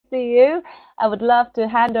see you. I would love to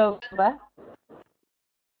hand over.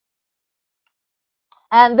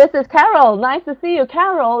 And this is Carol. Nice to see you,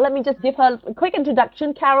 Carol. Let me just give her a quick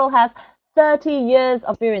introduction. Carol has 30 years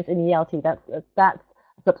of experience in ELT. That's a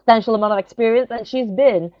substantial amount of experience, and she's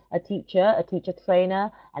been a teacher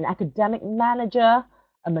trainer, an academic manager,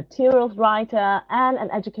 a materials writer, and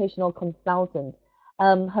an educational consultant.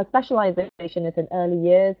 Her specialization is in early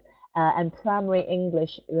years and primary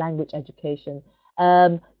English language education.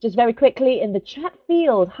 Just very quickly in the chat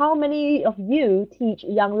field, how many of you teach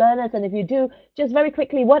young learners? And if you do, just very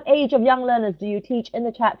quickly, what age of young learners do you teach in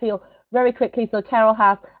the chat field? Very quickly, so Carol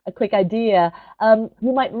has a quick idea.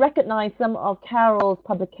 You might recognize some of Carol's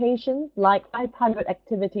publications, like 500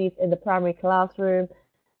 Activities in the Primary Classroom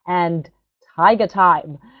and Tiger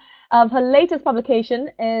Time. Her latest publication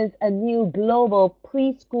is a new global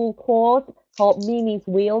preschool course called Mimi's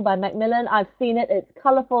Wheel by Macmillan. I've seen it. It's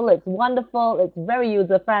colorful. It's wonderful. It's very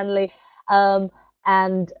user-friendly.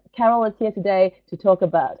 And Carol is here today to talk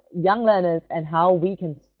about young learners and how we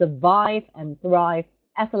can survive and thrive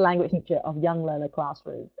as a language teacher of young learner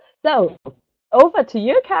classrooms. So over to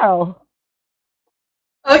you, Carol.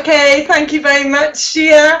 Okay, thank you very much,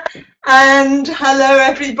 Shia, and hello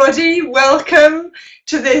everybody. Welcome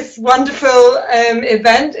to this wonderful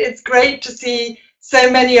event. It's great to see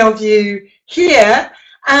so many of you here,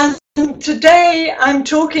 and today I'm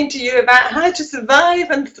talking to you about how to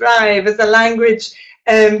survive and thrive as a language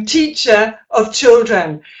teacher of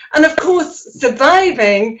children. And of course,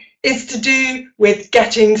 surviving is to do with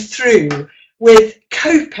getting through, with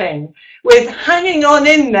coping, with hanging on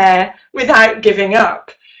in there without giving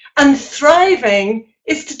up. And thriving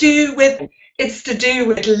is to do with,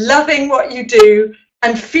 loving what you do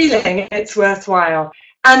and feeling it's worthwhile.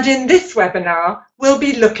 And in this webinar, we'll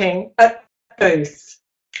be looking at both.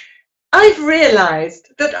 I've realized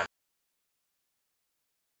that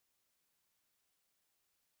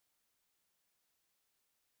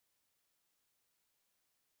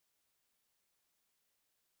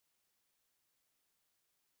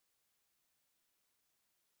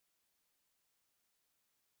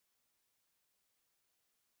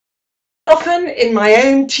often in my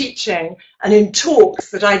own teaching and in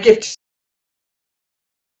talks that I give to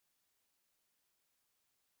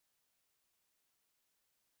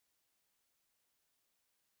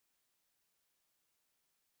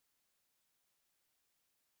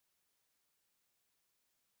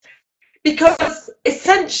because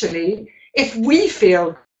essentially, if we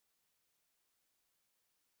feel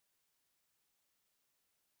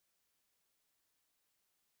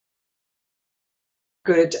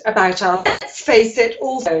good about us, let's face it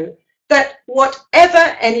also that whatever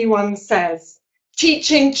anyone says,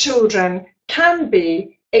 teaching children can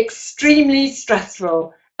be extremely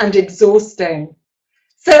stressful and exhausting.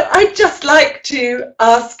 So I'd just like to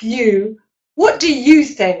ask you, what do you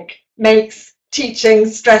think makes teaching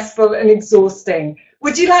stressful and exhausting?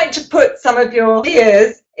 Would you like to put some of your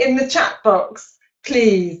ideas in the chat box,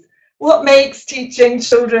 please? What makes teaching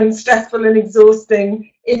children stressful and exhausting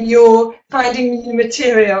in your finding new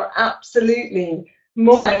material? Absolutely.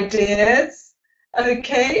 More ideas?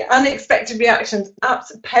 Okay. Unexpected reactions.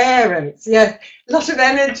 Parents, yes. A lot of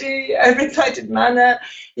energy, overexcited manner.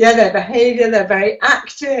 Yeah, their behavior, they're very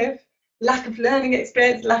active. Lack of learning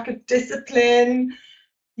experience, lack of discipline.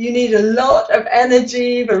 You need a lot of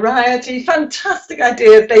energy, variety, fantastic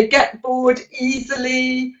ideas. They get bored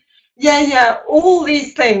easily. Yeah, all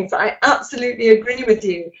these things, I absolutely agree with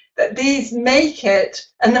you, that these make it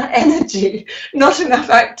enough energy, not enough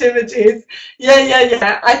activities.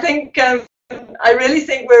 Yeah. I think, I really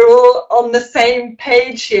think we're all on the same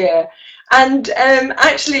page here. And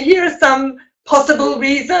actually, here are some possible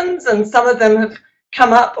reasons, and some of them have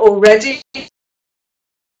come up already.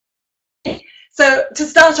 So to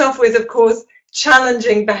start off with, of course,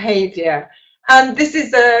 challenging behavior. And this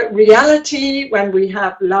is a reality when we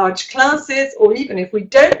have large classes, or even if we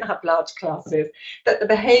don't have large classes, that the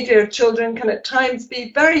behavior of children can at times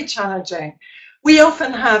be very challenging. We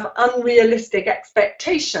often have unrealistic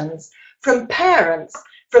expectations from parents,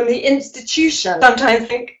 from the institution. Sometimes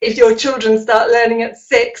think if your children start learning at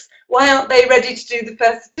 6, why aren't they ready to do the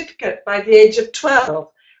first certificate by the age of 12?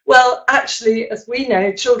 Well, actually, as we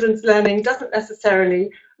know, children's learning doesn't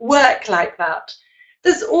necessarily work like that.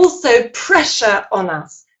 There's also pressure on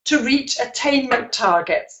us to reach attainment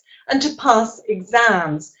targets and to pass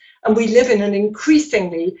exams. And we live in an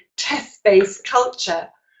increasingly test-based culture.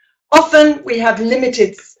 Often we have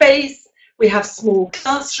limited space, we have small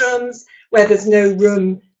classrooms where there's no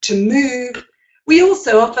room to move. We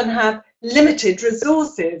also often have limited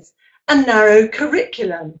resources, a narrow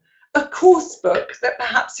curriculum, a course book that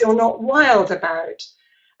perhaps you're not wild about.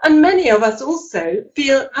 And many of us also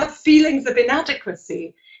have feelings of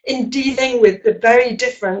inadequacy in dealing with the very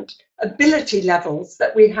different ability levels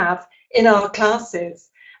that we have in our classes,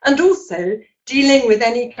 and also dealing with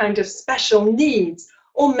any kind of special needs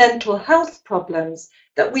or mental health problems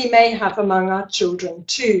that we may have among our children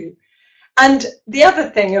too. And the other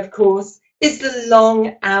thing, of course, is the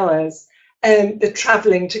long hours, the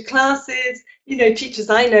travelling to classes. You know, teachers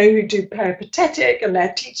I know who do peripatetic and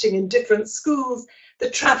they're teaching in different schools. The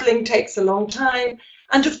travelling takes a long time.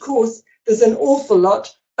 And of course, there's an awful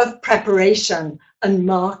lot of preparation and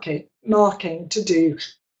marking to do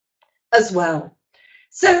as well.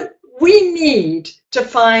 So we need to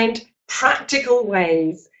find practical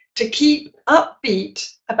ways to keep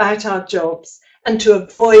upbeat about our jobs and to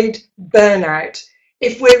avoid burnout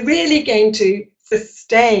if we're really going to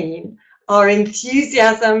sustain our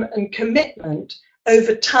enthusiasm and commitment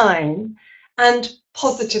over time and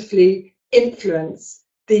positively influence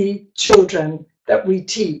the children that we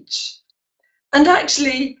teach. And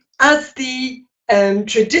actually, as the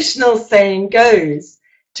traditional saying goes,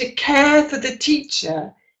 to care for the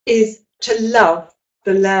teacher is to love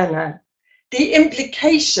the learner. The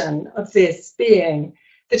implication of this being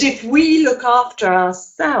that if we look after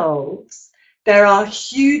ourselves, there are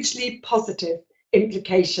hugely positive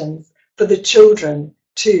implications for the children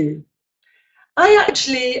too. I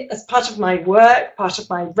actually, as part of my work, part of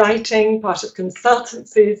my writing, part of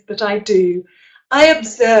consultancies that I do, I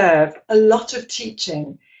observe a lot of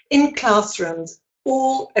teaching in classrooms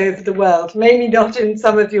all over the world, maybe not in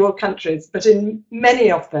some of your countries, but in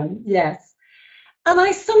many of them, yes. And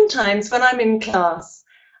I sometimes, when I'm in class,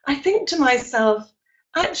 I think to myself,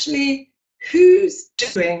 actually, who's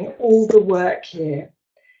doing all the work here?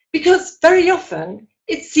 Because very often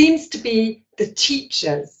it seems to be the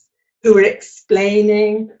teachers who are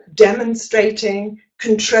explaining, demonstrating,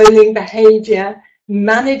 controlling behaviour,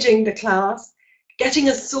 managing the class, getting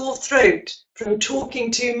a sore throat from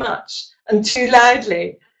talking too much and too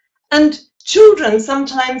loudly. And children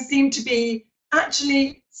sometimes seem to be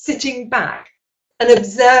actually sitting back and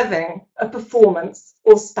observing a performance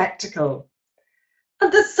or spectacle.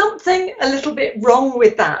 And there's something a little bit wrong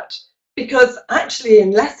with that, because actually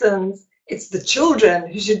in lessons, it's the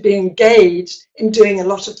children who should be engaged in doing a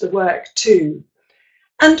lot of the work too.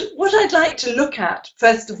 And what I'd like to look at,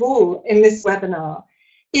 first of all, in this webinar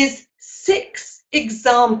is 6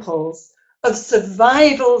 examples of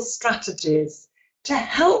survival strategies to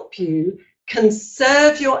help you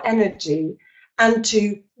conserve your energy and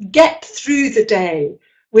to get through the day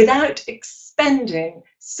without expending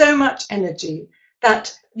so much energy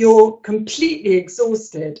that you're completely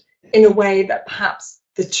exhausted in a way that perhaps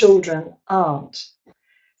the children aren't.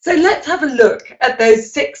 So let's have a look at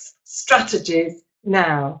those 6 strategies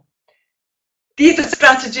now. These are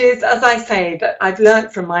strategies, as I say, that I've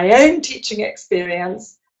learned from my own teaching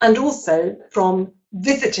experience and also from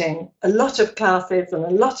visiting a lot of classes and a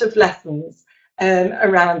lot of lessons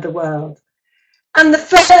around the world. And the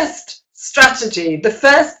first strategy, the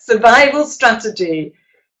first survival strategy,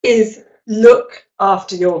 is look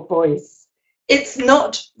after your voice. It's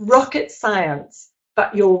not rocket science,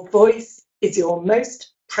 but your voice is your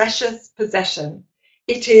most precious possession.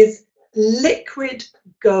 It is liquid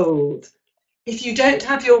gold. If you don't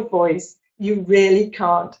have your voice, you really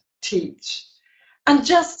can't teach. And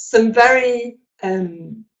just some very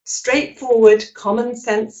straightforward, common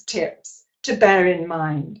sense tips to bear in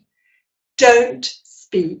mind. Don't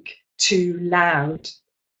speak too loud.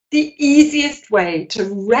 The easiest way to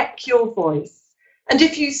wreck your voice, and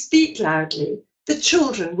if you speak loudly, the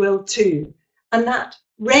children will too, and that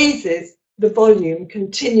raises the volume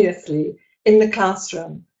continuously in the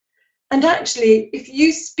classroom. And actually, if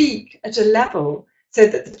you speak at a level so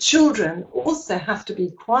that the children also have to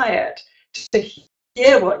be quiet to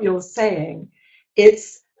hear what you're saying,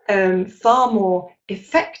 it's far more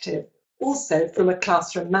effective also from a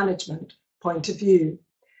classroom management point of view.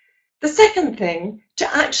 The second thing,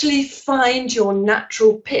 to actually find your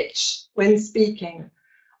natural pitch when speaking.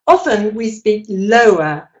 Often we speak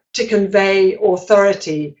lower to convey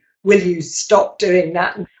authority. Will you stop doing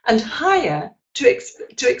that? And higher to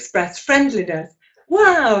express friendliness.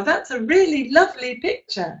 Wow, that's a really lovely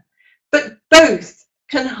picture. But both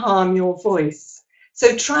can harm your voice.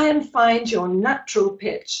 So try and find your natural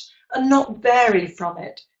pitch and not vary from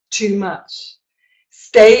it too much.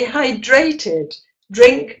 Stay hydrated.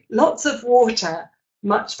 Drink lots of water,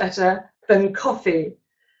 much better than coffee.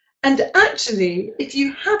 And actually, if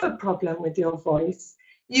you have a problem with your voice,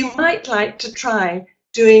 you might like to try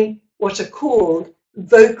doing what are called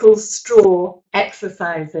vocal straw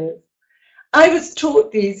exercises. I was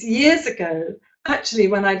taught these years ago actually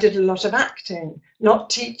when I did a lot of acting, not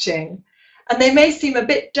teaching. And they may seem a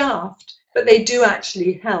bit daft, but they do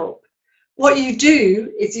actually help. What you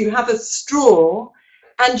do is you have a straw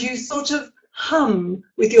and you sort of hum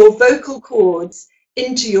with your vocal cords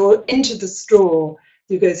into the straw.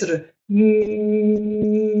 You go sort of you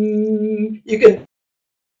can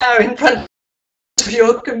in front of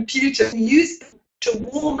your computer and use them to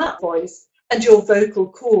warm up voice and your vocal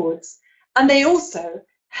cords. And they also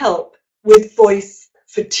help with voice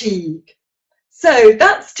fatigue. So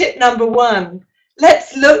that's tip number 1.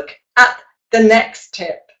 Let's look at the next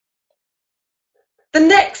tip. The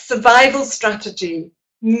next survival strategy: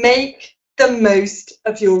 make the most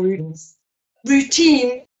of your routines.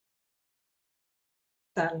 Routine,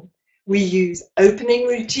 we use opening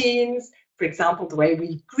routines, for example, the way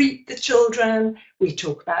we greet the children, we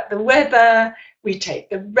talk about the weather, we take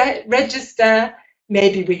the register,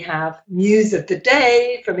 maybe we have news of the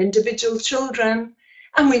day from individual children,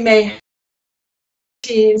 and we may have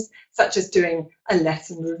routines such as doing a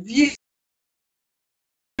lesson review.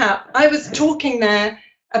 Now, I was talking there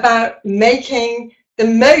about making the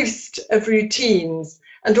most of routines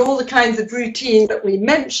and all the kinds of routines that we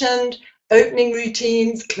mentioned: opening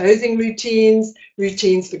routines, closing routines,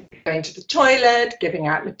 routines for going to the toilet, giving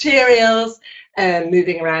out materials,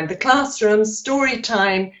 moving around the classroom, story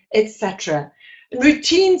time, etc.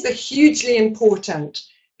 Routines are hugely important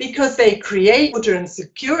because they create order and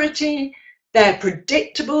security. They're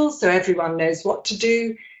predictable, so everyone knows what to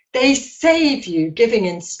do. They save you giving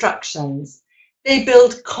instructions. They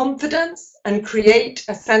build confidence and create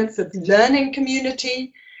a sense of learning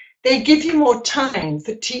community. They give you more time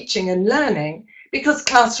for teaching and learning because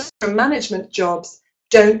classroom management jobs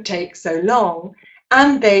don't take so long,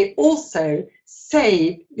 and they also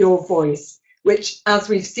save your voice, which, as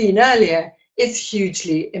we've seen earlier, is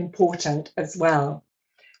hugely important as well.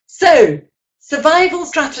 So, survival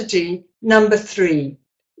strategy number 3,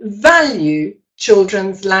 value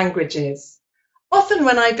children's languages. Often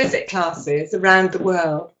when I visit classes around the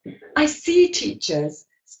world, I see teachers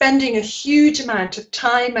spending a huge amount of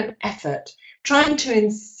time and effort trying to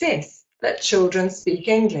insist that children speak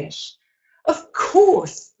English. Of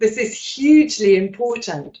course, this is hugely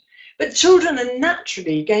important, but children are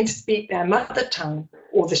naturally going to speak their mother tongue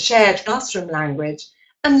or the shared classroom language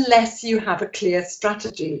unless you have a clear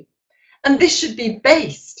strategy. And this should be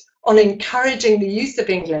based on encouraging the use of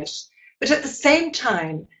English, but at the same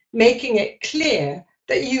time making it clear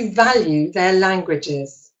that you value their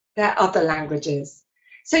languages, their other languages.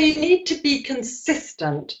 So you need to be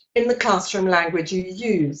consistent in the classroom language you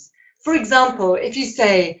use. For example, if you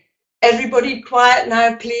say, "Everybody quiet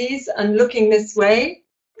now, please, and looking this way,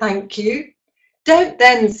 thank you," don't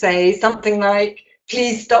then say something like,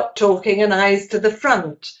 "Please stop talking and eyes to the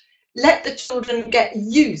front." Let the children get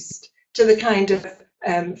used to the kind of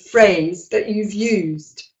phrase that you've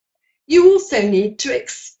used. You also need to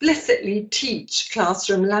explicitly teach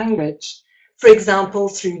classroom language, for example,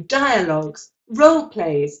 through dialogues, role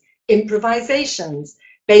plays, improvisations,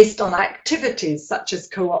 based on activities such as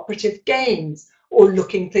cooperative games or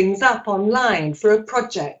looking things up online for a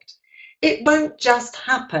project. It won't just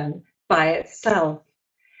happen by itself.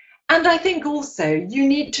 And I think also you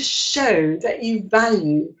need to show that you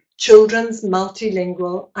value children's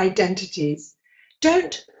multilingual identities.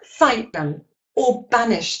 Don't fight them or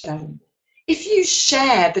banish them. If you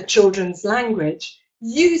share the children's language,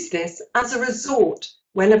 use this as a resource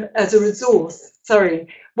when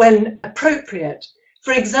appropriate.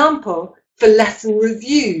 For example, for lesson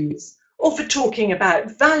reviews, or for talking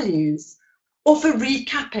about values, or for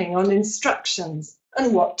recapping on instructions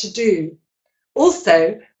and what to do.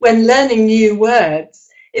 Also, when learning new words,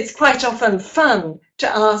 it's quite often fun to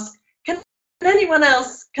ask, can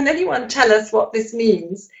anyone tell us what this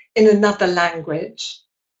means in another language?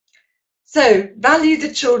 So, value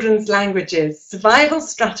the children's languages, survival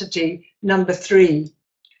strategy number 3.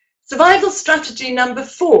 Survival strategy number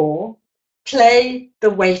 4, play the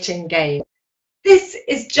waiting game. This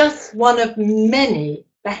is just one of many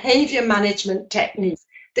behaviour management techniques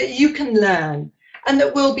that you can learn and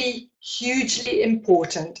that will be hugely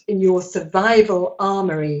important in your survival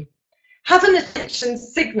armoury. Have an attention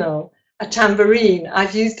signal, a tambourine.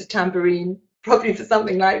 I've used a tambourine probably for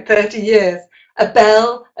something like 30 years. A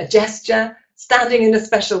bell, a gesture, standing in a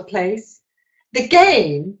special place. The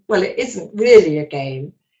game, well, it isn't really a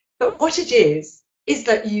game, but what it is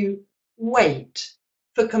that you wait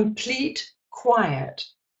for complete quiet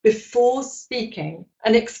before speaking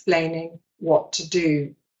and explaining what to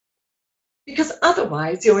do. Because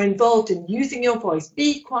otherwise you're involved in using your voice.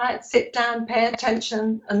 Be quiet, sit down, pay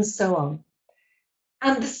attention, and so on.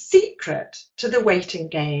 And the secret to the waiting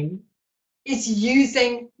game is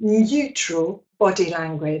using neutral body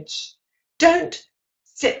language. Don't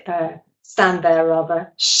stand there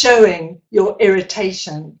rather, showing your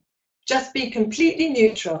irritation. Just be completely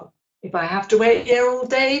neutral. If I have to wait here all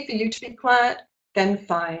day for you to be quiet, then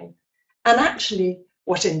fine. And actually,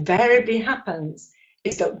 what invariably happens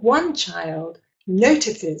is that one child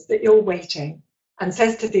notices that you're waiting and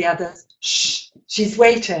says to the others, shh, she's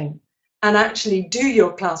waiting, and actually do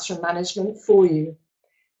your classroom management for you.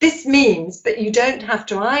 This means that you don't have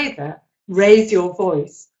to either raise your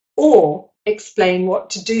voice or explain what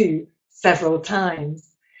to do several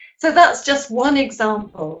times. So that's just one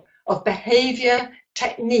example of behaviour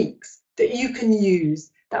techniques that you can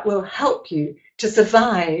use that will help you to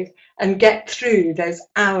survive and get through those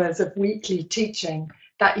hours of weekly teaching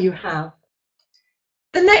that you have.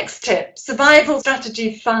 The next tip, survival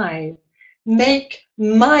strategy 5, make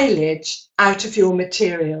mileage out of your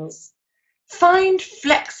materials. Find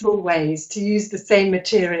flexible ways to use the same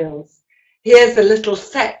materials. Here's a little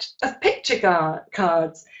set of picture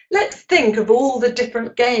cards. Let's think of all the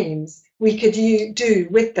different games we could do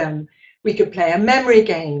with them. We could play a memory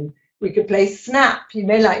game. We could play Snap. You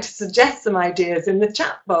may like to suggest some ideas in the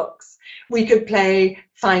chat box. We could play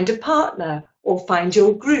Find a Partner or Find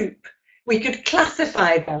Your Group. We could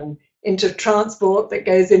classify them into transport that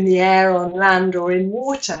goes in the air, on land or in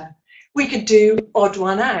water. We could do Odd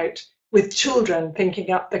One Out, with children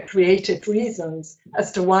thinking up the creative reasons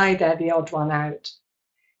as to why they're the odd one out.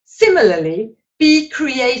 Similarly, be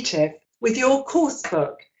creative with your course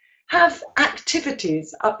book. Have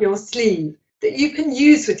activities up your sleeve that you can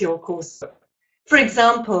use with your course book. For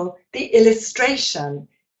example, the illustration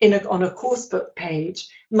on a course book page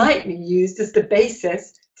might be used as the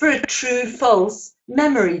basis for a true-false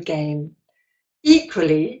memory game.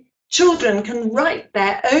 Equally, children can write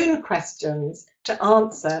their own questions to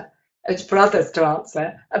answer, for others to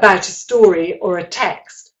answer, about a story or a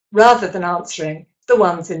text, rather than answering the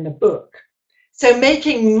ones in the book. So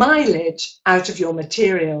making mileage out of your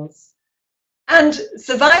materials. And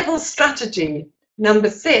survival strategy number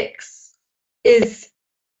 6 is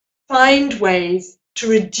find ways to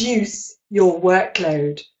reduce your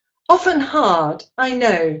workload. Often hard, I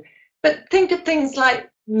know, but think of things like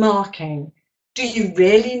marking. Do you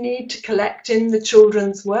really need to collect in the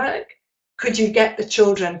children's work? Could you get the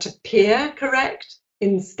children to peer correct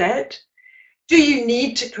instead? Do you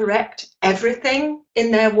need to correct everything in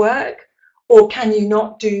their work? Or can you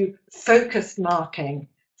not do focused marking?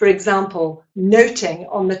 For example, noting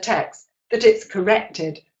on the text that it's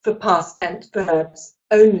corrected for past tense verbs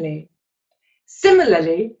only.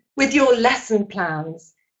 Similarly, with your lesson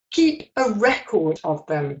plans, keep a record of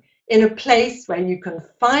them in a place where you can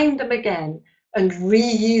find them again and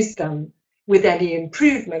reuse them, with any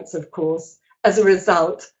improvements, of course, as a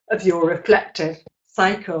result of your reflective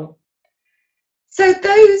cycle. So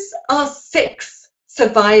those are 6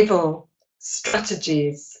 survival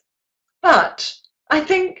strategies. But I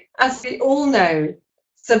think, as we all know,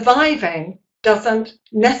 surviving doesn't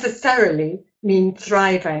necessarily mean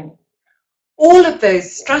thriving. All of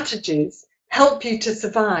those strategies help you to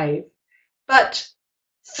survive, but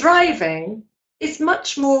thriving is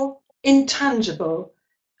much more intangible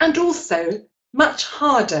and also much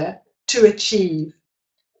harder to achieve.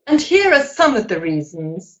 And here are some of the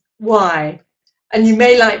reasons why, and you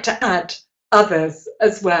may like to add others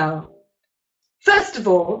as well. First of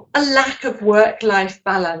all, a lack of work-life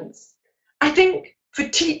balance. I think for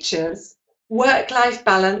teachers, work-life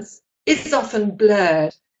balance is often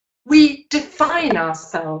blurred. We define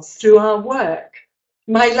ourselves through our work.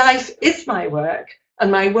 My life is my work,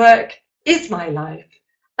 and my work is my life.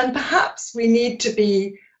 And perhaps we need to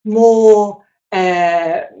be more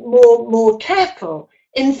careful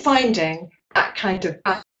in finding that kind of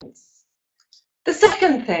balance. The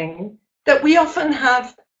second thing, that we often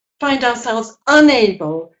find ourselves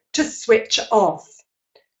unable to switch off,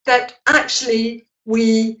 that actually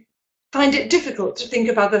we find it difficult to think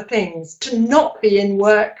of other things, to not be in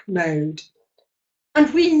work mode.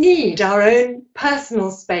 And we need our own personal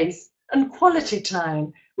space and quality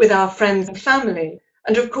time with our friends and family.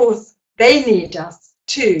 And of course, they need us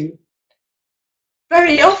too.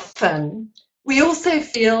 Very often, we also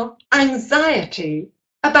feel anxiety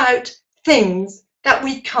about things that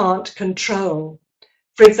we can't control.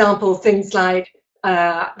 For example, things like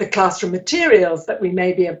the classroom materials that we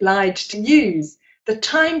may be obliged to use, the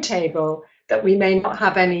timetable that we may not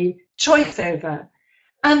have any choice over.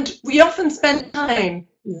 And we often spend time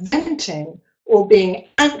venting or being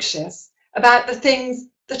anxious about the things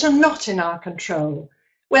that are not in our control,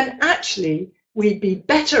 when actually we'd be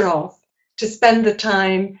better off to spend the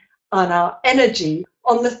time and our energy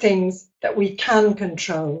on the things that we can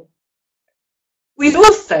control. We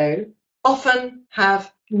also often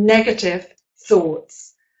have negative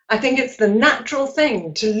thoughts. I think it's the natural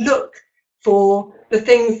thing to look for the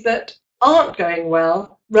things that aren't going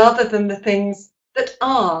well rather than the things that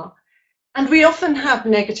are. And we often have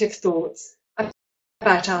negative thoughts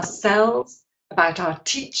about ourselves, about our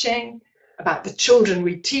teaching, about the children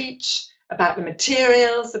we teach, about the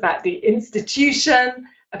materials, about the institution,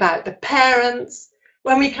 about the parents.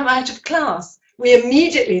 When we come out of class, we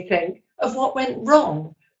immediately think of what went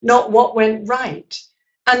wrong, not what went right.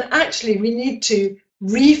 And actually, we need to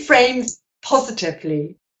reframe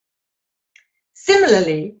positively.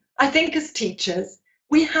 Similarly, I think as teachers,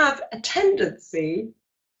 we have a tendency,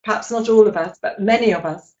 perhaps not all of us, but many of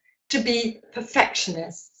us, to be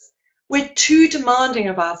perfectionists. We're too demanding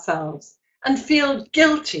of ourselves and feel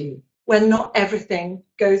guilty when not everything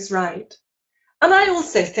goes right. And I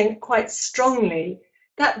also think quite strongly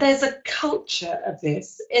that there's a culture of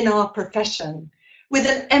this in our profession, with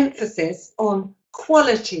an emphasis on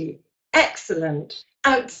quality, excellent,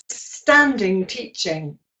 outstanding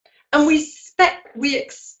teaching. And we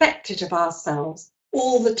expect it of ourselves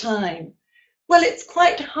all the time. Well, it's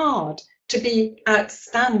quite hard to be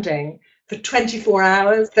outstanding for 24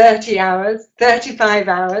 hours, 30 hours, 35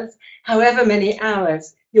 hours, however many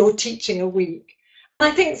hours you're teaching a week.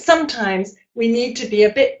 I think sometimes we need to be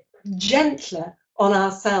a bit gentler on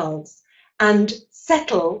ourselves and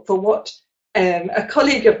settle for what a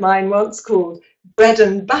colleague of mine once called bread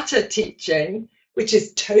and butter teaching, which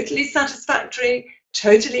is totally satisfactory,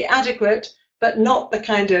 totally adequate, but not the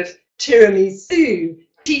kind of tiramisu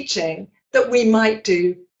teaching that we might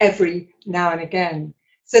do every now and again.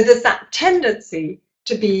 So there's that tendency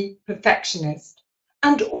to be perfectionist.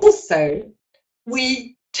 And also,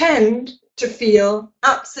 we tend to feel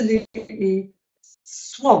absolutely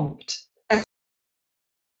swamped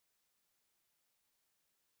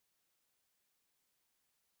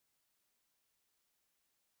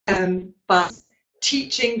by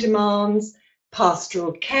teaching demands,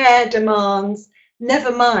 pastoral care demands,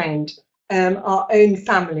 never mind our own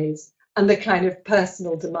families and the kind of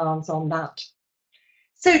personal demands on that.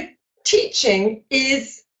 So teaching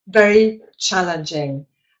is very challenging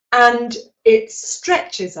and it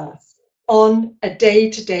stretches us on a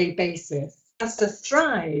day-to-day basis. For us to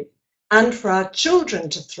thrive and for our children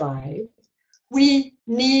to thrive, we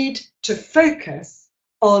need to focus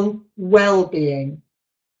on well-being.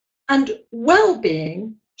 And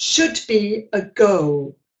well-being should be a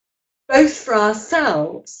goal, both for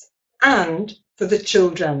ourselves and for the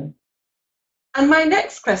children. And my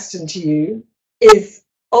next question to you is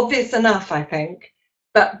obvious enough, I think,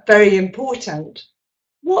 but very important.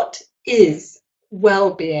 What is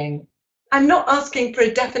well-being? I'm not asking for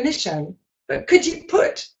a definition, but could you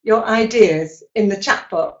put your ideas in the chat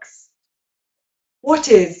box? What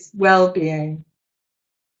is well-being?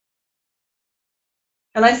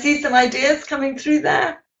 Can I see some ideas coming through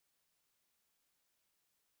there?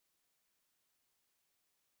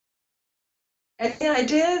 Any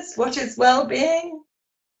ideas? What is well-being?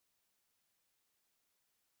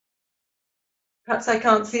 Perhaps I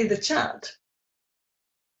can't see the chat.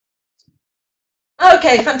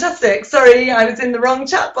 Okay, fantastic. Sorry, I was in the wrong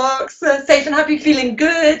chat box. Safe and happy, feeling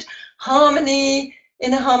good, harmony,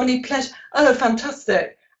 inner harmony, pleasure. Oh,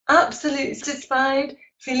 fantastic. Absolutely satisfied,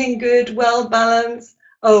 feeling good, well balanced.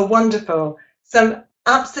 Oh, wonderful. Some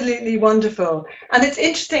absolutely wonderful. And it's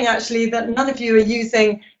interesting, actually, that none of you are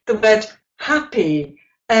using the word happy,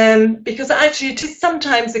 because actually it is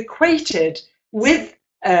sometimes equated with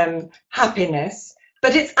happiness,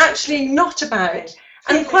 but it's actually not about it.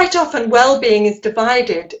 And quite often well-being is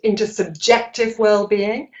divided into subjective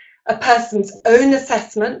well-being, a person's own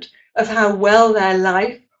assessment of how well their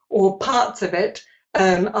life or parts of it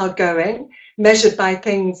are going, measured by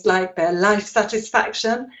things like their life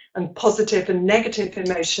satisfaction and positive and negative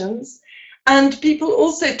emotions. And people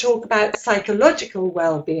also talk about psychological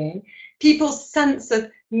well-being, people's sense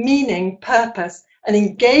of meaning, purpose and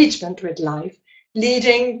engagement with life,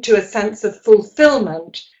 leading to a sense of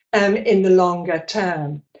fulfillment in the longer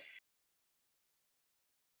term.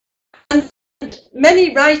 And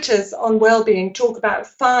many writers on well-being talk about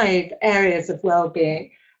 5 areas of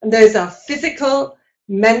well-being, and those are physical,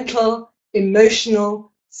 mental,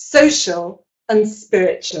 emotional, social, and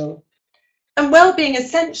spiritual. And well-being,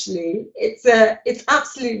 essentially, it's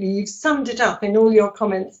absolutely, you've summed it up in all your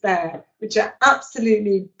comments there, which are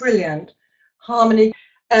absolutely brilliant. Harmony.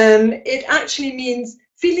 It actually means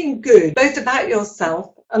feeling good, both about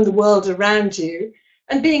yourself and the world around you,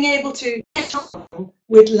 and being able to get on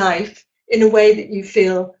with life in a way that you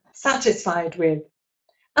feel satisfied with.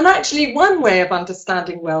 And actually, one way of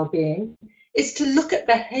understanding well-being is to look at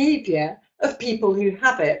behaviour of people who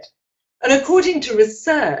have it. And according to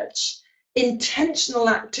research, intentional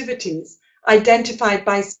activities identified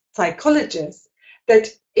by psychologists that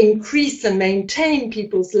increase and maintain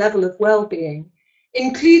people's level of well-being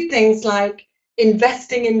include things like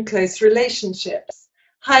investing in close relationships,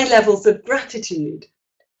 high levels of gratitude,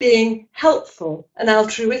 being helpful and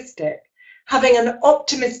altruistic, having an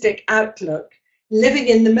optimistic outlook, living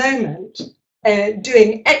in the moment,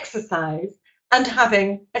 doing exercise, and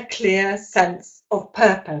having a clear sense of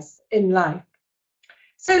purpose in life.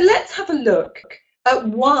 So let's have a look at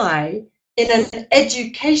why, in an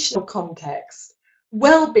educational context,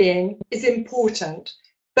 well-being is important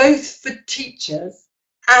both for teachers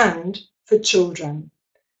and for children.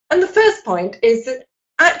 And the first point is that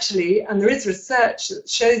actually, and there is research that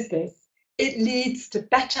shows this, it leads to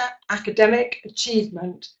better academic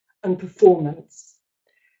achievement and performance.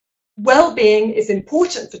 Well-being is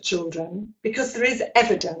important for children because there is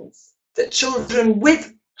evidence that children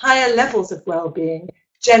with higher levels of well-being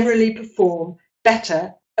generally perform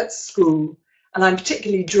better at school. And I'm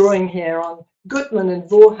particularly drawing here on Gutman and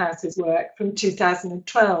Vorhaus's work from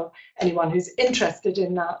 2012, anyone who's interested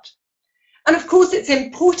in that. And of course, it's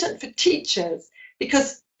important for teachers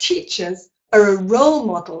because teachers are a role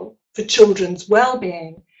model for children's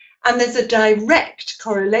well-being. And there's a direct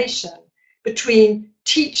correlation between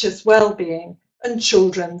teachers' well-being and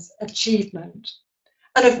children's achievement.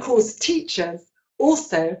 And of course, teachers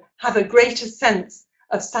also have a greater sense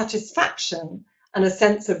of satisfaction and a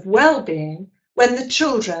sense of well-being when the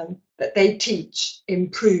children that they teach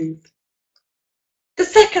improve. The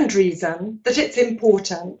second reason that it's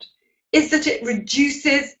important is that it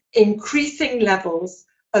reduces increasing levels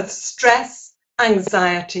of stress,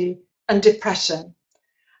 anxiety, and depression.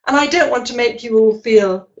 And I don't want to make you all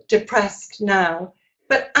feel depressed now,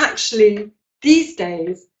 but actually these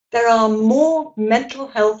days there are more mental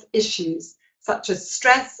health issues such as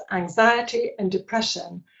stress, anxiety, and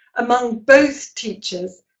depression among both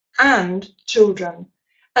teachers and children.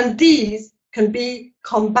 And these can be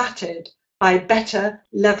combated by better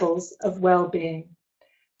levels of well-being.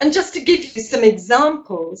 And just to give you some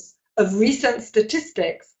examples of recent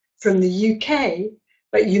statistics from the UK,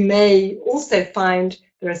 but you may also find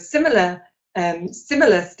there are similar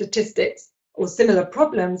statistics or similar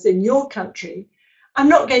problems in your country. I'm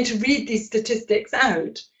not going to read these statistics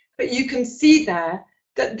out, but you can see there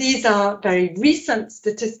that these are very recent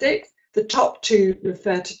statistics. The top two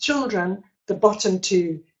refer to children, the bottom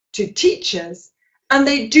two to teachers, and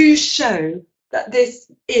they do show that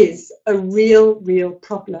this is a real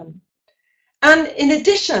problem. And in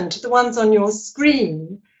addition to the ones on your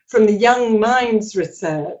screen from the Young Minds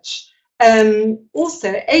research,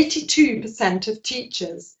 also 82% of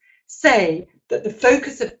teachers say that the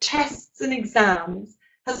focus of tests and exams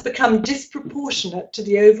has become disproportionate to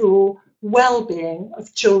the overall well-being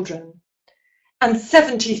of children. And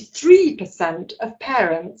 73% of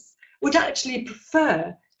parents would actually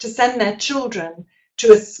prefer to send their children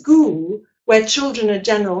to a school where children are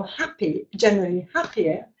generally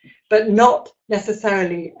happier, but not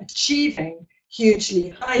necessarily achieving hugely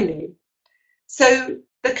highly. So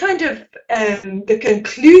the kind of the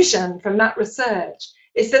conclusion from that research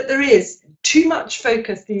is that there is too much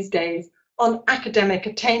focus these days on academic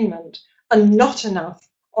attainment and not enough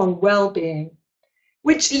on well-being,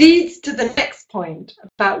 which leads to the next point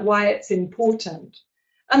about why it's important,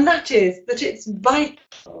 and that is that it's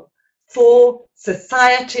vital for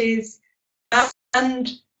societies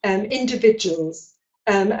and individuals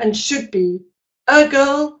and should be a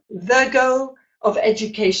goal, the goal of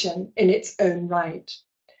education in its own right.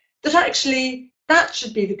 That actually that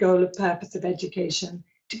should be the goal of purpose of education,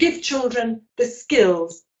 to give children the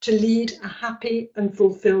skills to lead a happy and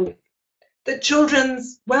fulfilled life. That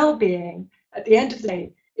children's well-being at the end of the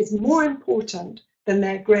day is more important than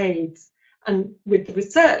their grades. And with the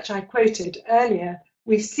research I quoted earlier,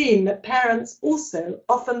 we've seen that parents also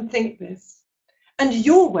often think this. And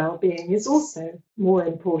your well-being is also more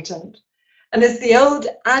important. And as the old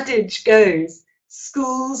adage goes,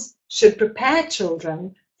 schools should prepare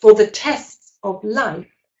children for the tests of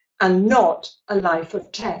life and not a life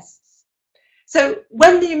of tests. So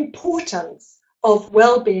when the importance of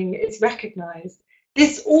well-being is recognised,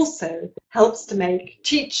 this also helps to make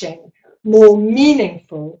teaching more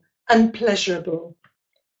meaningful and pleasurable.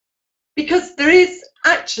 Because there is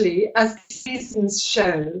actually, as reasons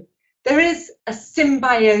show, there is a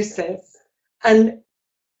symbiosis and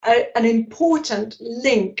an important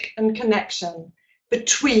link and connection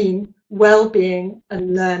between well-being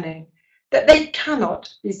and learning, that they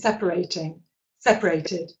cannot be separated.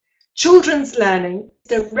 Children's learning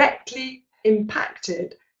is directly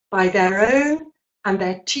impacted by their own and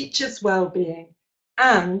their teachers' well-being,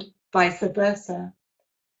 and vice versa.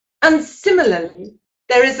 And similarly,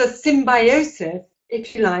 there is a symbiosis,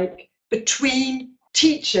 if you like, between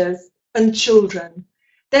teachers and children.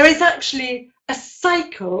 There is actually a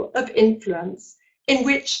cycle of influence in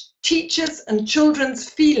which teachers and children's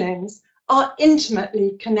feelings are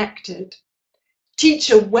intimately connected.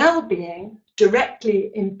 Teacher well-being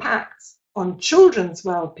directly impacts on children's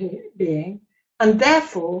well-being and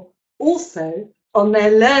therefore also on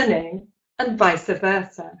their learning and vice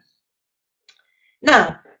versa.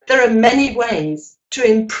 Now, there are many ways to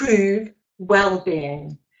improve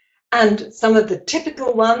well-being, and some of the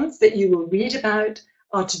typical ones that you will read about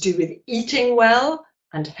are to do with eating well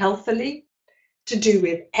and healthily, to do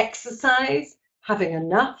with exercise, having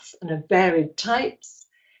enough and of varied types,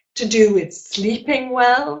 to do with sleeping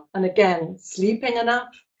well, and again, sleeping enough,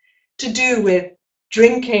 to do with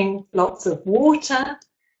drinking lots of water,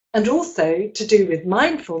 and also to do with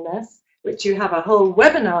mindfulness, which you have a whole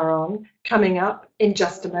webinar on coming up in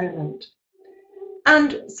just a moment.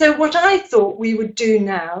 And so what I thought we would do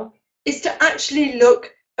now is to actually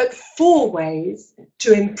look at 4 ways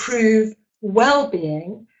to improve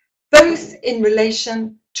well-being, both in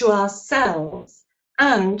relation to ourselves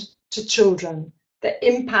and to children, the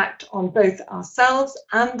impact on both ourselves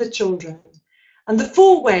and the children. And the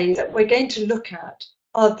 4 ways that we're going to look at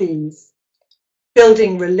are these: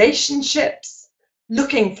 building relationships,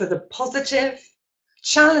 looking for the positive,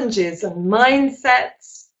 challenges and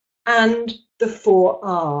mindsets, and the 4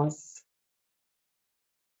 R's.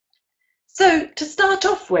 So to start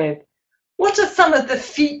off with, what are some of the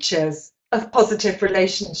features of positive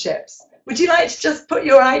relationships? Would you like to just put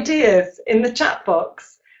your ideas in the chat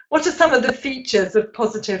box? What are some of the features of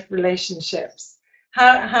positive relationships?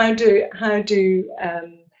 How do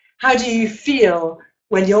you feel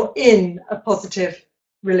when you're in a positive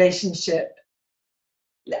relationship?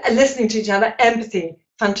 Listening to each other, empathy,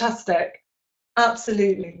 fantastic,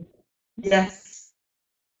 absolutely, yes.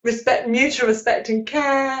 Respect, mutual respect and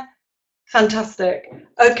care, fantastic.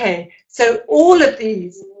 Okay, so all of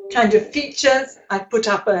these kind of features, I've put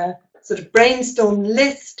up a sort of brainstorm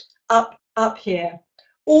list up here.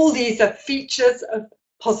 All these are features of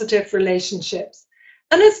positive relationships.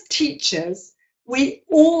 And as teachers, we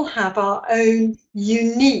all have our own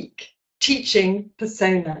unique teaching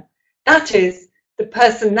persona. That is the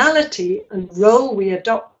personality and role we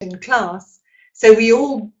adopt in class. So we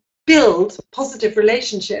all build positive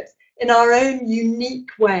relationships in our own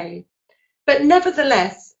unique way. But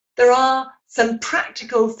nevertheless, there are some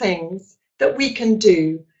practical things that we can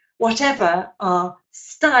do, whatever our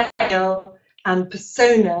style and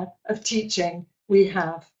persona of teaching we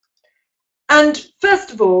have. And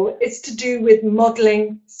first of all, it's to do with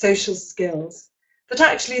modeling social skills. That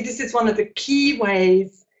actually this is one of the key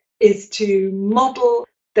ways, is to model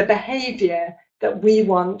the behavior that we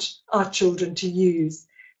want our children to use.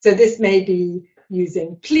 So this may be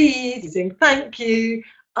using please, using thank you,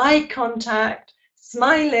 eye contact,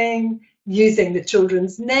 smiling, using the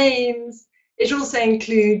children's names. It also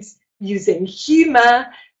includes using humor,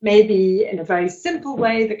 maybe in a very simple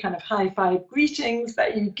way, the kind of high-five greetings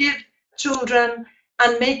that you give children,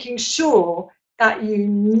 and making sure that you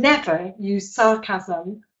never use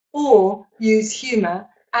sarcasm or use humor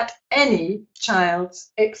at any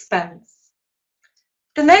child's expense.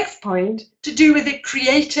 The next point, to do with it,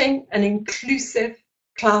 creating an inclusive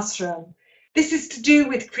classroom. This is to do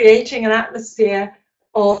with creating an atmosphere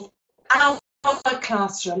of our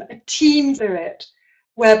classroom, a team spirit,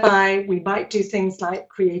 whereby we might do things like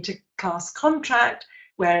create a class contract,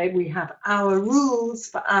 where we have our rules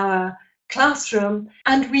for our classroom,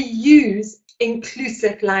 and we use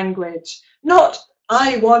inclusive language. Not,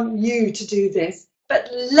 I want you to do this, but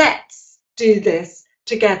let's do this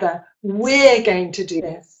together. We're going to do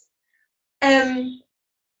this. The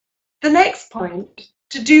next point,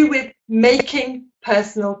 to do with making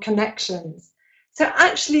personal connections. So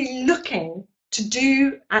actually looking to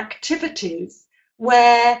do activities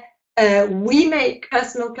where we make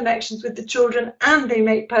personal connections with the children and they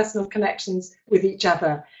make personal connections with each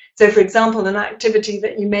other. So for example, an activity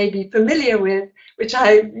that you may be familiar with, which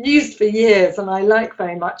I've used for years and I like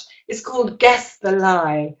very much, is called Guess the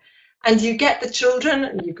Lie. And you get the children,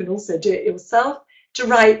 and you can also do it yourself, to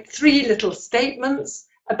write 3 little statements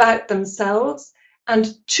about themselves,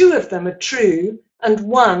 and 2 of them are true and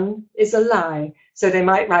 1 is a lie. So they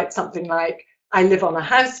might write something like, I live on a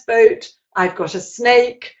houseboat, I've got a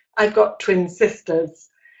snake, I've got twin sisters.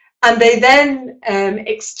 And they then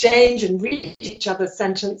exchange and read each other's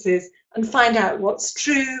sentences and find out what's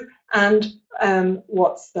true and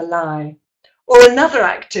what's the lie. Or another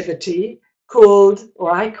activity called,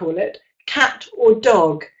 or I call it, cat or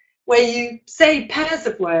dog, where you say pairs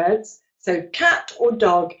of words, so cat or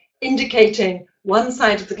dog, indicating one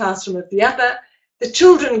side of the classroom or the other. The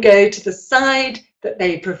children go to the side that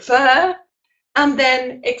they prefer and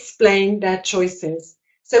then explain their choices.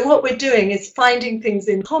 So what we're doing is finding things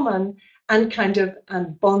in common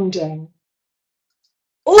and bonding.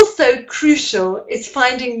 Also crucial is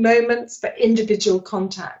finding moments for individual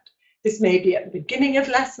contact. This may be at the beginning of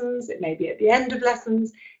lessons, it may be at the end of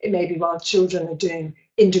lessons, it may be while children are doing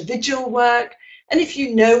individual work. And if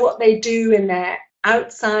you know what they do in their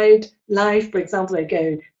outside life, for example, they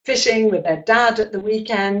go fishing with their dad at the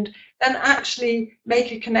weekend, then actually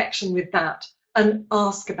make a connection with that and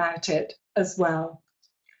ask about it as well.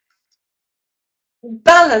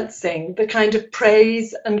 Balancing the kind of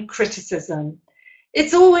praise and criticism.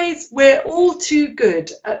 We're all too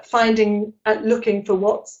good at looking for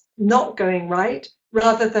what's not going right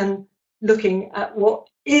rather than looking at what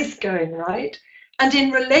is going right. And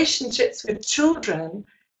in relationships with children,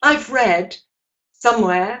 I've read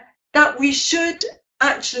somewhere that we should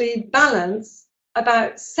actually balance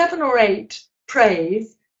about 7 or 8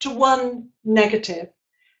 praise to 1 negative.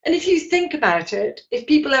 And if you think about it, if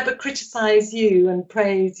people ever criticize you and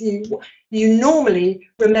praise you, you normally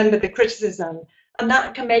remember the criticism. And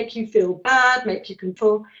that can make you feel bad, make you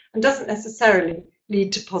control, and doesn't necessarily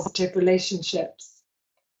lead to positive relationships.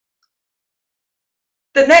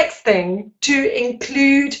 The next thing, to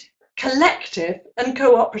include collective and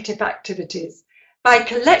cooperative activities. By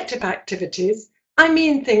collective activities, I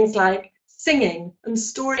mean things like singing and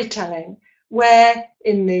storytelling, where,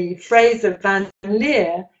 in the phrase of Van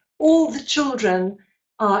Leer, all the children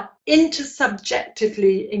are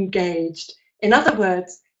intersubjectively engaged. In other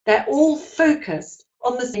words, they're all focused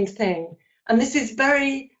on the same thing. And this is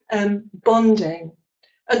very bonding.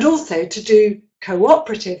 And also to do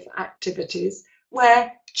cooperative activities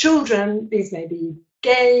where children, these may be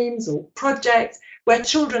games or projects, where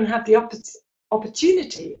children have the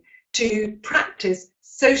opportunity to practice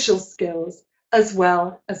social skills as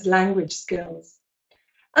well as language skills.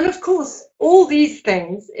 And of course, all these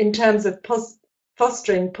things in terms of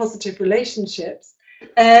fostering positive relationships,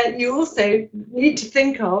 you also need to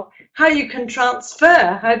think of how you can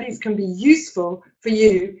transfer, how these can be useful for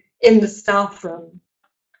you in the staff room.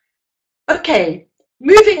 Okay,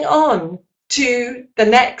 moving on to the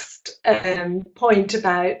next point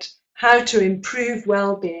about how to improve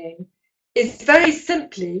well-being is very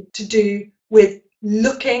simply to do with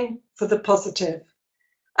looking for the positive.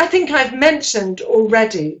 I think I've mentioned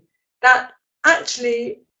already that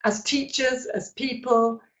actually as teachers, as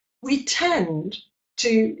people, we tend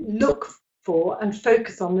to look for and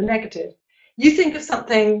focus on the negative. You think of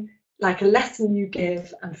something like a lesson you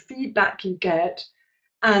give and feedback you get,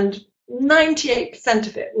 and 98%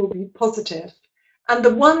 of it will be positive. And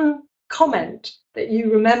the one comment that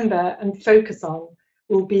you remember and focus on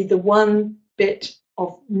will be the one bit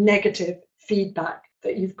of negative feedback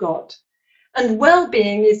that you've got. And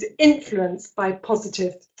well-being is influenced by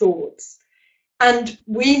positive thoughts. And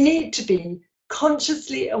we need to be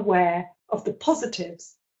consciously aware of the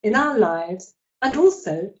positives in our lives and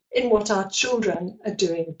also in what our children are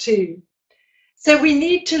doing too. So we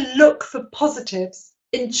need to look for positives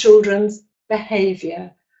in children's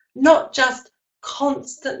behaviour, not just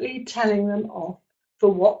constantly telling them off for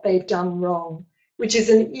what they've done wrong, which is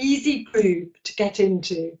an easy groove to get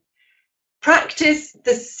into. Practice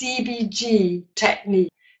the CBG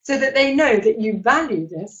technique so that they know that you value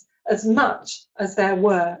this as much as their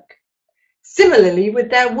work. Similarly, with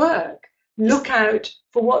their work, look out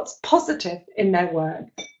for what's positive in their work,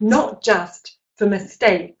 not just for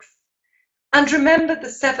mistakes. And remember the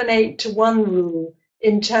 7-8-1 rule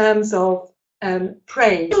in terms of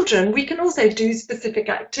praise. Children, we can also do specific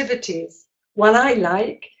activities. One I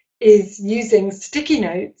like is using sticky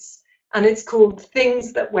notes, and it's called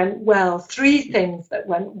Things That Went Well, 3 things that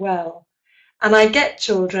went well. And I get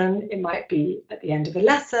children, it might be at the end of a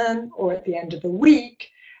lesson or at the end of a week,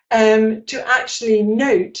 to actually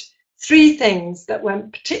note 3 things that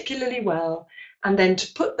went particularly well, and then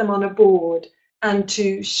to put them on a board and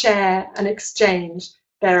to share and exchange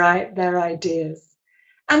their ideas.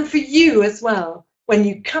 And for you as well, when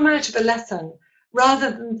you come out of a lesson,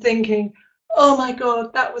 rather than thinking, oh my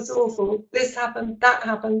God, that was awful, this happened, that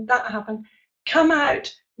happened, that happened, come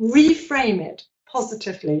out, reframe it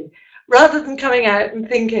positively, rather than coming out and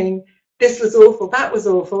thinking, this was awful, that was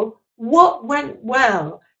awful. What went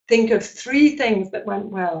well? Think of 3 things that went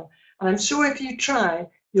well. And I'm sure if you try,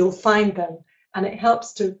 you'll find them. And it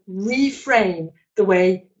helps to reframe the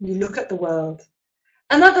way you look at the world.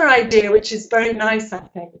 Another idea, which is very nice, I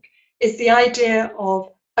think, is the idea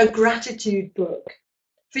of a gratitude book.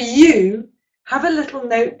 For you, have a little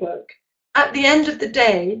notebook. At the end of the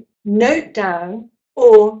day, note down,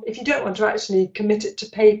 or if you don't want to actually commit it to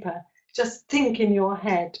paper, just think in your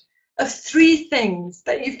head of 3 things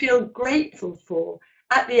that you feel grateful for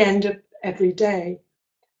at the end of every day.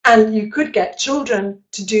 And you could get children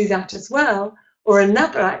to do that as well. Or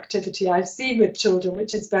another activity I've seen with children,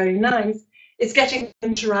 which is very nice, is getting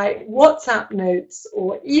them to write WhatsApp notes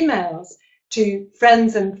or emails to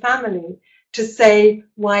friends and family to say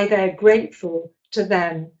why they're grateful to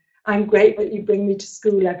them. I'm grateful that you bring me to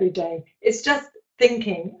school every day. It's just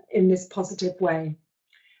thinking in this positive way.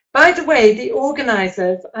 By the way, the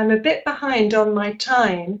organisers, I'm a bit behind on my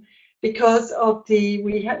time because of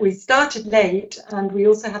we started late and we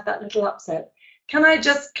also had that little upset. Can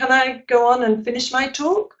I go on and finish my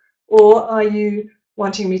talk, or are you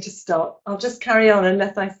wanting me to stop? I'll just carry on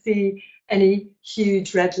unless I see any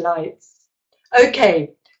huge red lights.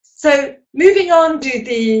 Okay, so moving on to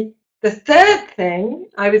the 3rd thing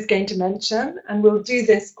I was going to mention, and we'll do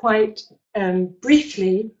this quite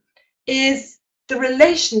briefly, is the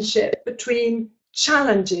relationship between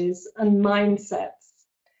challenges and mindsets.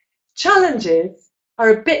 Challenges are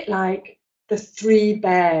a bit like the 3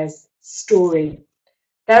 bears story.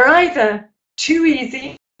 They're either too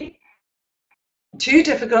easy, too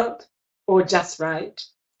difficult, or just right.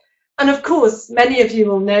 And of course, many of you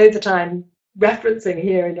will know that I'm referencing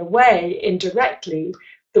here in a way, indirectly,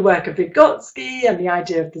 the work of Vygotsky and the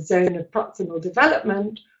idea of the zone of proximal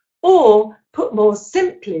development, or put more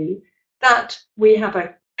simply, that we have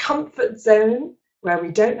a comfort zone where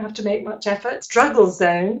we don't have to make much effort, struggle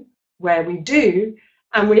zone where we do,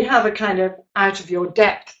 and we have a kind of out of your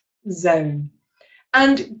depth zone.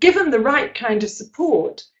 And given the right kind of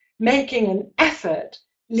support, making an effort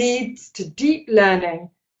leads to deep learning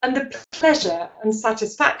and the pleasure and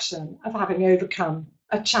satisfaction of having overcome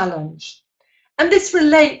a challenge. And this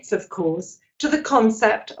relates, of course, to the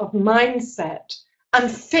concept of mindset and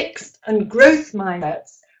fixed and growth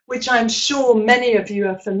mindsets, which I'm sure many of you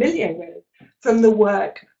are familiar with from the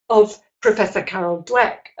work of Professor Carol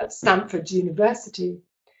Dweck at Stanford University.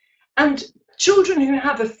 And children who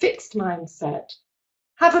have a fixed mindset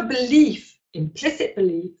have a belief, implicit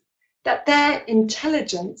belief, that their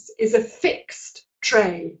intelligence is a fixed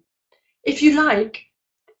trait. If you like,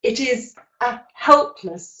 it is a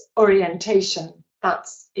helpless orientation,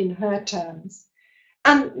 that's in her terms.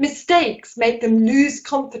 And mistakes make them lose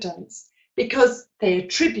confidence because they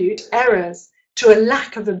attribute errors to a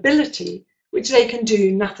lack of ability which they can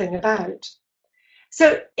do nothing about.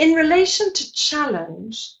 So in relation to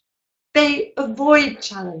challenge, they avoid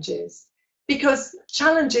challenges because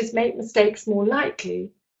challenges make mistakes more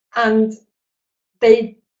likely, and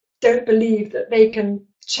they don't believe that they can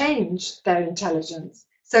change their intelligence.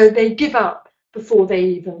 So they give up before they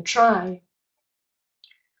even try.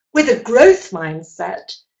 With a growth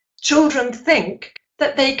mindset, children think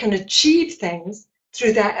that they can achieve things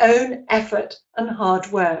through their own effort and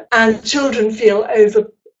hard work, and children feel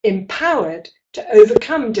empowered to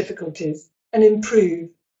overcome difficulties and improve.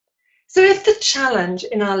 So if the challenge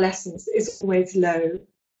in our lessons is always low,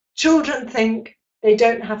 children think they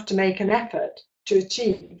don't have to make an effort to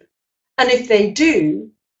achieve. And if they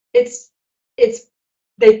do,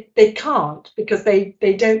 they can't, because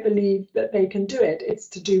they don't believe that they can do it. It's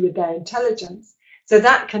to do with their intelligence. So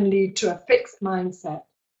that can lead to a fixed mindset.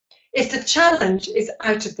 If the challenge is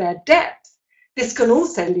out of their depth, this can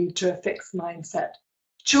also lead to a fixed mindset.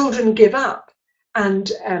 Children give up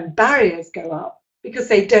and barriers go up because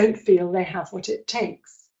they don't feel they have what it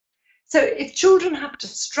takes. So if children have to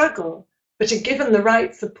struggle but are given the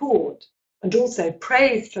right support and also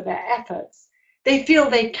praised for their efforts, they feel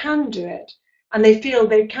they can do it, and they feel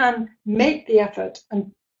they can make the effort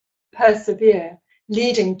and persevere,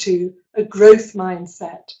 leading to a growth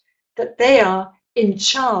mindset, that they are in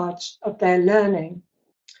charge of their learning.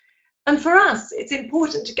 And for us, it's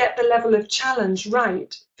important to get the level of challenge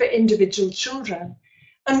right for individual children.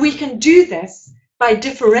 And we can do this by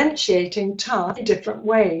differentiating tasks in different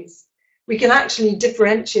ways. We can actually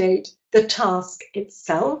differentiate the task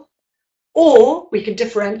itself, or we can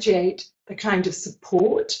differentiate the kind of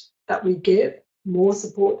support that we give, more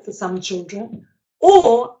support for some children,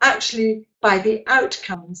 or actually by the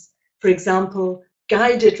outcomes, for example,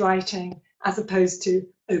 guided writing as opposed to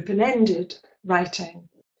open-ended writing.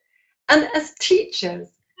 And as teachers,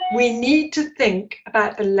 we need to think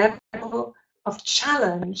about the level of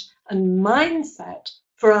challenge and mindset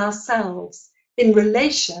for ourselves in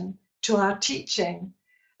relation to our teaching,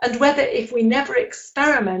 and whether, if we never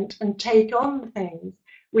experiment and take on things,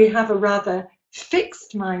 we have a rather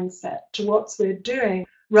fixed mindset to what we're doing,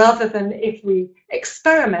 rather than if we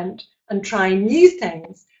experiment and try new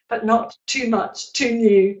things, but not too much, too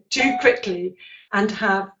new, too quickly, and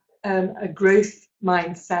have a growth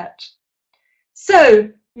mindset.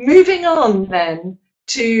 So moving on then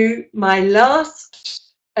to my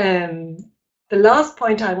the last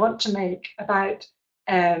point I want to make about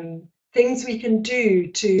things we can do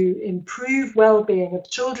to improve well-being of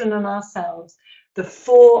children and ourselves, the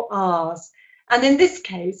 4 R's. And in this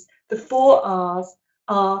case, the 4 R's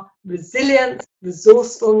are resilience,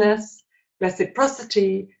 resourcefulness,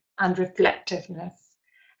 reciprocity, and reflectiveness.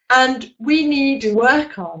 And we need to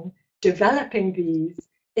work on developing these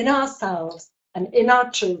in ourselves and in our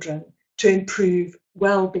children to improve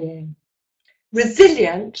well-being.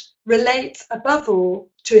 Resilient relates above all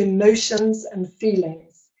to emotions and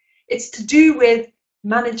feelings. It's to do with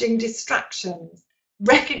managing distractions,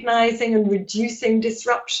 recognizing and reducing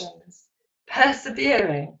disruptions,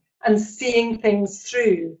 persevering and seeing things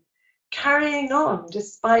through, carrying on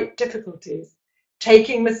despite difficulties,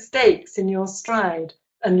 taking mistakes in your stride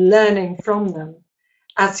and learning from them.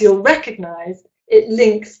 As you'll recognize, it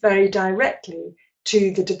links very directly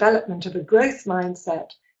to the development of a growth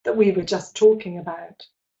mindset that we were just talking about.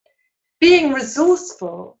 Being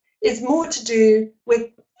resourceful is more to do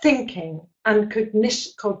with thinking and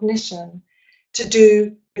cognition, to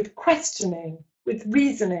do with questioning, with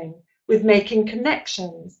reasoning, with making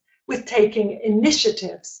connections, with taking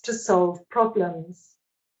initiatives to solve problems.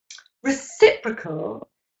 Reciprocal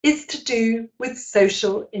is to do with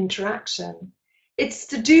social interaction. It's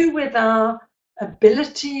to do with our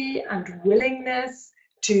ability and willingness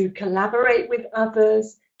to collaborate with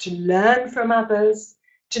others, to learn from others,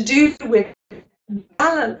 to do with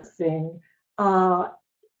balancing our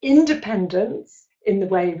independence in the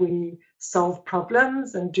way we solve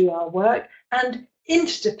problems and do our work, and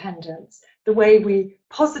interdependence, the way we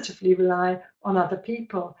positively rely on other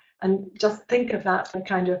people. And just think of that in a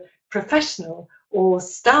kind of professional or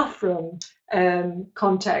staff room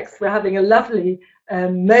context. We're having a lovely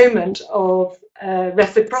moment of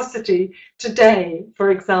reciprocity today, for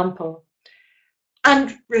example.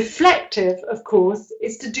 And reflective, of course,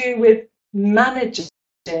 is to do with managing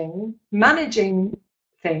things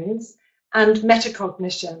and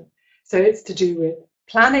metacognition. So it's to do with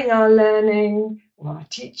planning our learning or our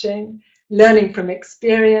teaching, learning from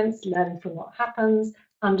experience, learning from what happens,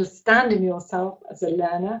 understanding yourself as a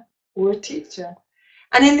learner or a teacher.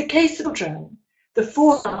 And in the case of children, the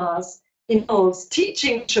 4 R's involves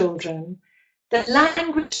teaching children the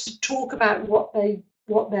language to talk about what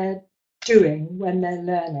they're doing when they're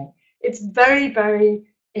learning. It's very, very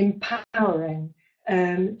empowering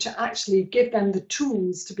to actually give them the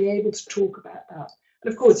tools to be able to talk about that.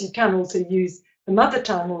 And of course, you can also use the mother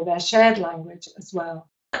tongue or their shared language as well.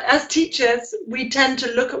 As teachers, we tend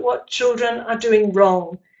to look at what children are doing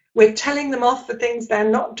wrong. We're telling them off for things they're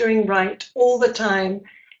not doing right all the time.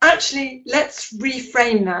 Actually, let's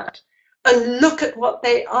reframe that and look at what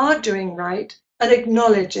they are doing right and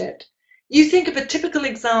acknowledge it. You think of a typical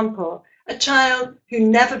example, a child who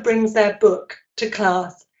never brings their book to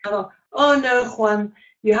class. Oh no, Juan,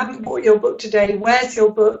 you haven't brought your book today. Where's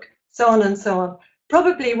your book? So on and so on.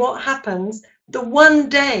 Probably what happens, the one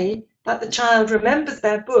day that the child remembers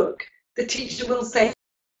their book, the teacher will say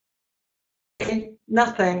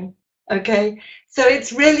nothing. Okay, so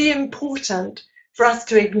it's really important for us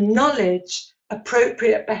to acknowledge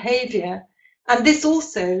appropriate behavior, and this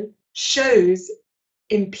also shows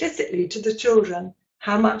implicitly to the children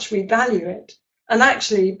how much we value it. And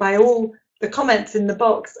actually, by all the comments in the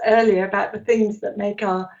box earlier about the things that make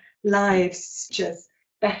our lives just,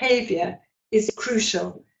 behavior is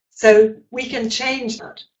crucial. So we can change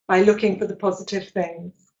that by looking for the positive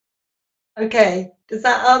things. Okay, does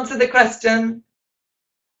that answer the question?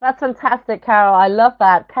 That's fantastic, Carol. I love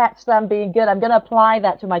that. Catch them being good. I'm going to apply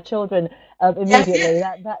that to my children immediately.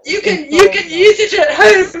 Yes. That You can use it at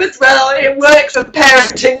home as well. It works for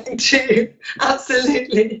parenting too.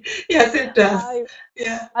 Absolutely. Yes, it does.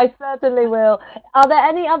 Yeah. I certainly will. Are there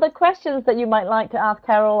any other questions that you might like to ask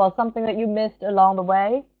Carol, or something that you missed along the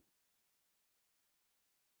way?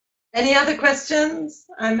 Any other questions?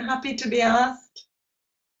 I'm happy to be asked.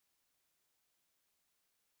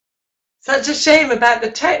 Such a shame about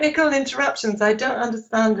the technical interruptions. I don't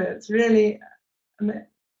understand it. It's really,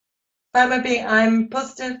 I'm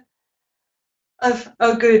positive.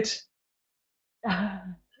 Oh, good.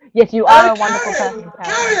 Yes, you are a wonderful person, Carol.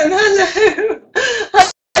 Karen, hello.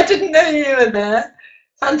 I didn't know you were there.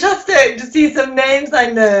 Fantastic to see some names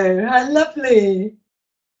I know. How lovely.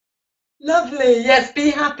 Lovely. Yes,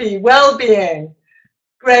 be happy. Well-being.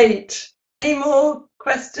 Great. Any more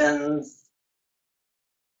questions?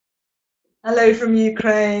 Hello from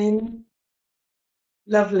Ukraine.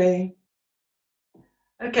 Lovely.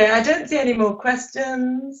 Okay, I don't see any more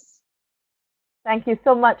questions. Thank you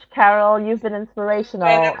so much, Carol. You've been Been inspirational,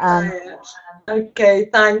 a and quiet. Okay,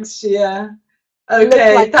 thanks, Shia. looks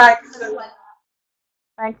Okay, like thanks.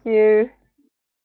 thank you.